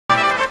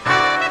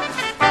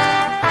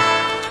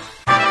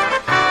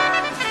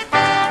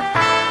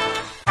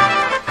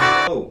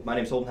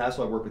name's Holden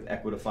Hassel. I work with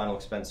Equita Final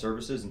Expense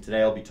Services, and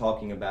today I'll be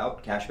talking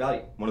about cash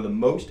value, one of the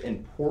most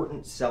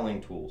important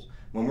selling tools.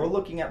 When we're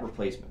looking at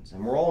replacements,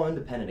 and we're all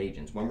independent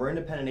agents, when we're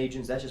independent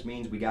agents, that just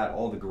means we got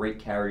all the great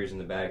carriers in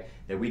the bag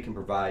that we can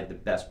provide the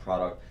best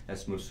product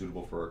that's most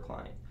suitable for our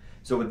client.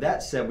 So with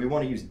that said, we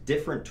want to use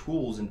different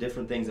tools and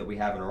different things that we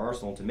have in our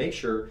arsenal to make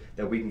sure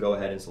that we can go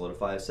ahead and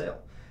solidify a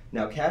sale.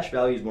 Now, cash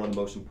value is one of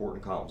the most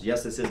important columns.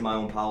 Yes, this is my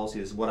own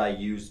policy. This is what I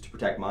use to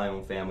protect my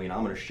own family, and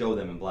I'm going to show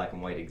them in black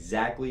and white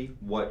exactly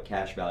what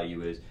cash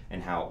value is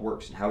and how it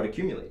works and how it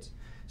accumulates.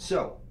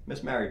 So,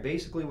 Miss Mary,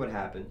 basically what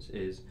happens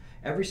is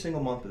every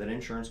single month that an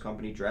insurance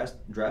company drafts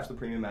the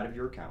premium out of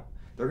your account,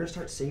 they're going to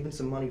start saving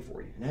some money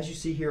for you. And as you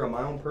see here on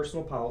my own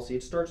personal policy,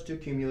 it starts to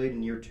accumulate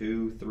in year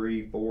 2,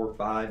 3, 4,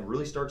 5. It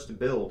really starts to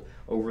build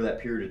over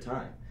that period of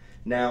time.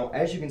 Now,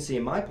 as you can see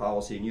in my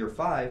policy, in year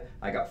 5,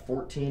 I got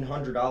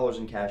 $1,400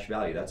 in cash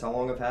value. That's how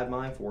long I've had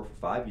mine for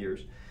 5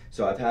 years.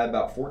 So I've had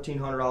about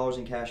 $1,400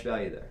 in cash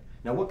value there.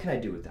 Now, what can I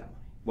do with that money?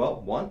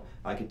 Well, one,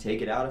 I can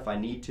take it out if I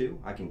need to.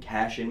 I can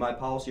cash in my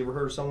policy. You ever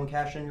heard of someone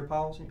cash in your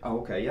policy? Oh,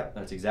 okay, yep,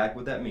 that's exactly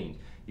what that means.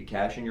 You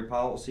cash in your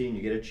policy and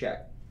you get a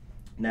check.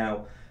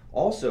 Now,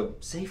 also,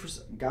 say for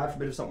God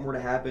forbid if something were to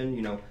happen,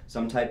 you know,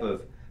 some type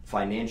of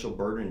financial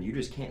burden, you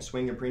just can't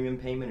swing your premium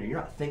payment, and you're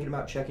not thinking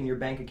about checking your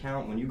bank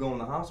account when you go in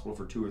the hospital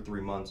for 2 or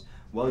 3 months.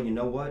 Well, you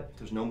know what?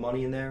 There's no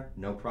money in there,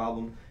 no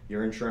problem.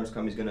 Your insurance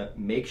company's going to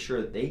make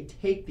sure that they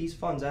take these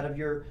funds out of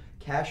your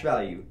cash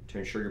value to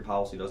ensure your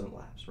policy doesn't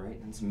lapse, right?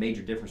 And it's a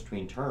major difference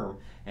between term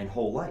and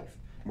whole life.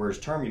 Whereas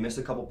term, you miss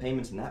a couple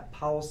payments and that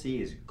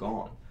policy is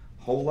gone.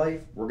 Whole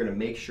life, we're going to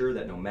make sure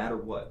that no matter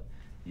what,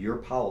 your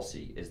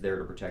policy is there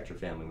to protect your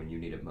family when you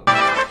need it most.